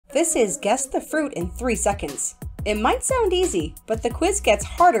This is Guess the Fruit in 3 seconds. It might sound easy, but the quiz gets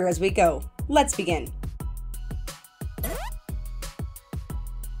harder as we go. Let's begin.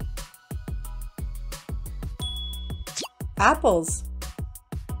 Apples.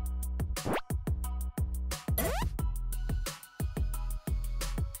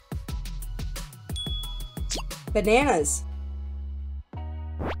 Bananas.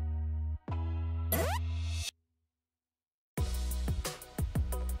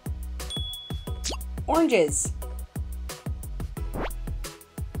 Oranges.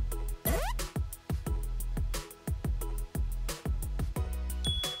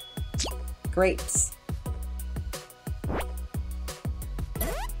 Grapes.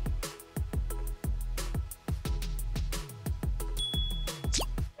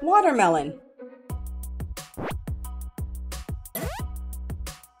 Watermelon.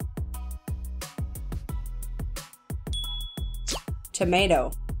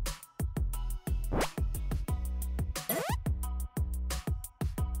 Tomato.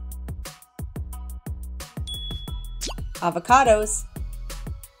 Avocados.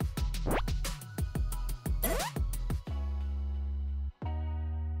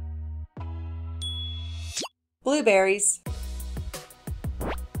 Blueberries.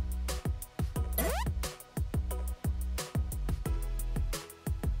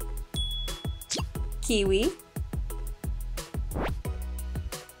 Kiwi.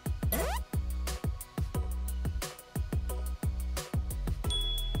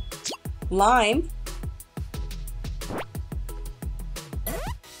 Lime.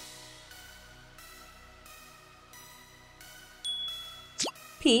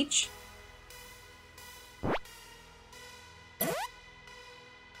 Peach.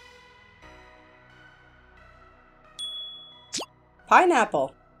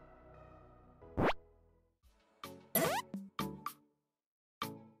 Pineapple.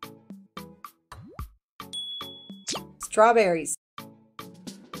 Strawberries.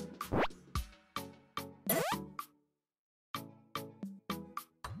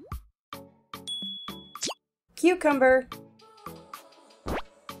 Cucumber.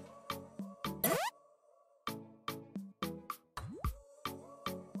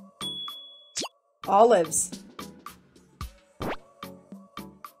 Olives.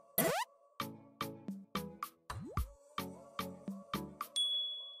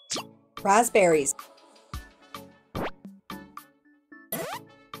 Raspberries.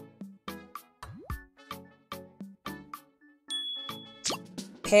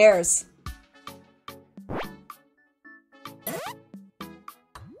 Pears.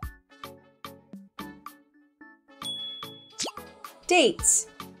 Dates.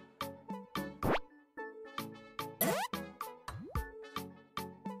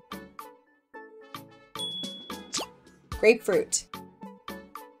 Grapefruit.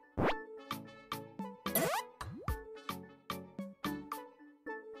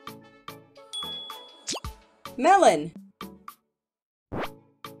 Melon.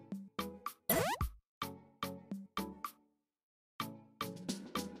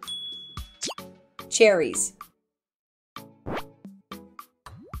 Cherries.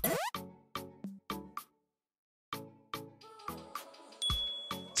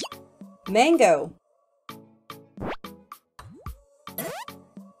 Mango.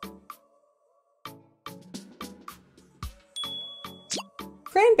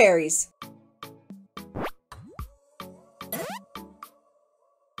 Cranberries.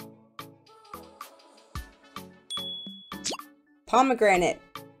 Pomegranate.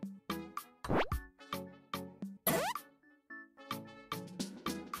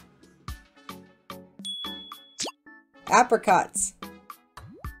 Apricots.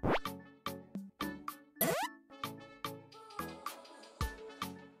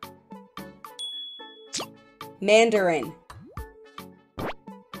 Mandarin.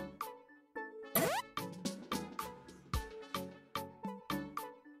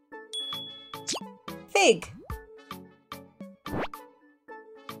 Fig.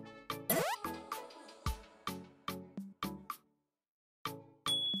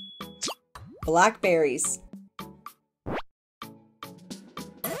 Blackberries.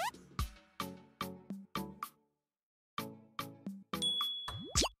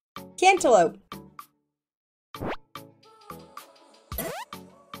 Cantaloupe.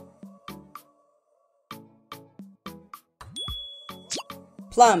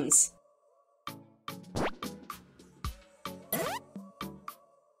 Plums.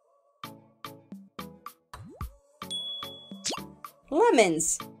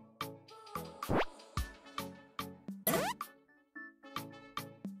 Lemons.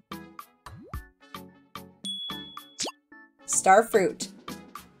 Starfruit.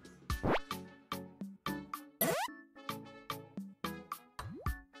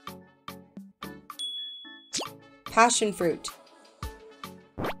 Passion fruit.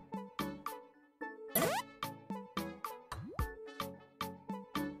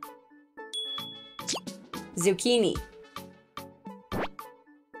 Zucchini.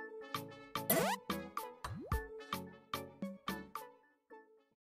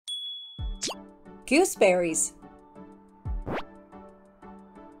 Gooseberries.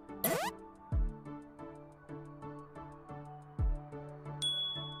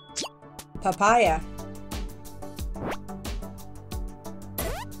 Papaya.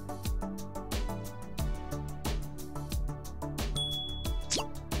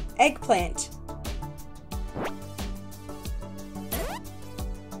 Eggplant.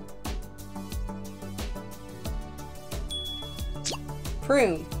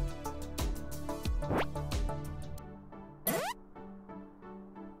 Prune.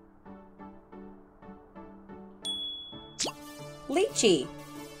 Lychee.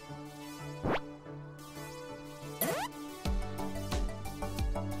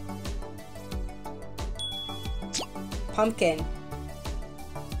 Pumpkin.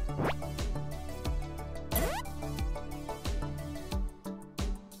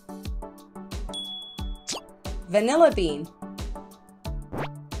 Vanilla bean.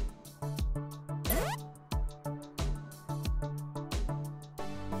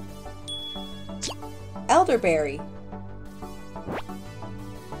 Elderberry.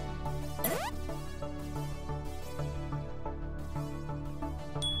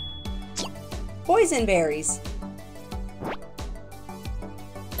 Boysenberries.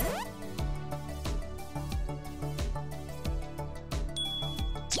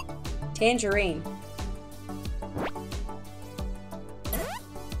 Tangerine.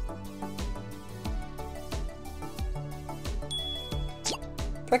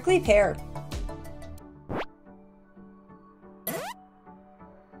 Prickly pear.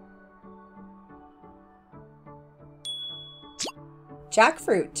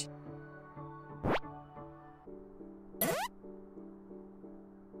 Jackfruit.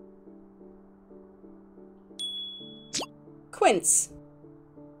 Quince.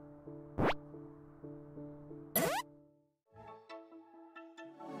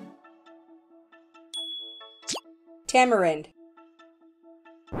 Tamarind.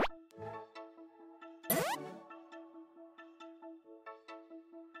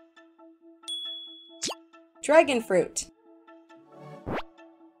 Dragon fruit.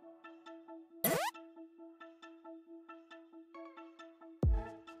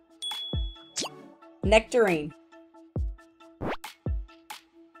 Nectarine.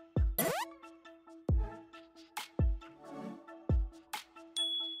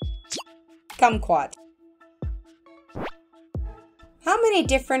 Kumquat. How many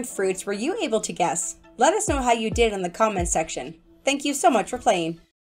different fruits were you able to guess? Let us know how you did in the comments section. Thank you so much for playing.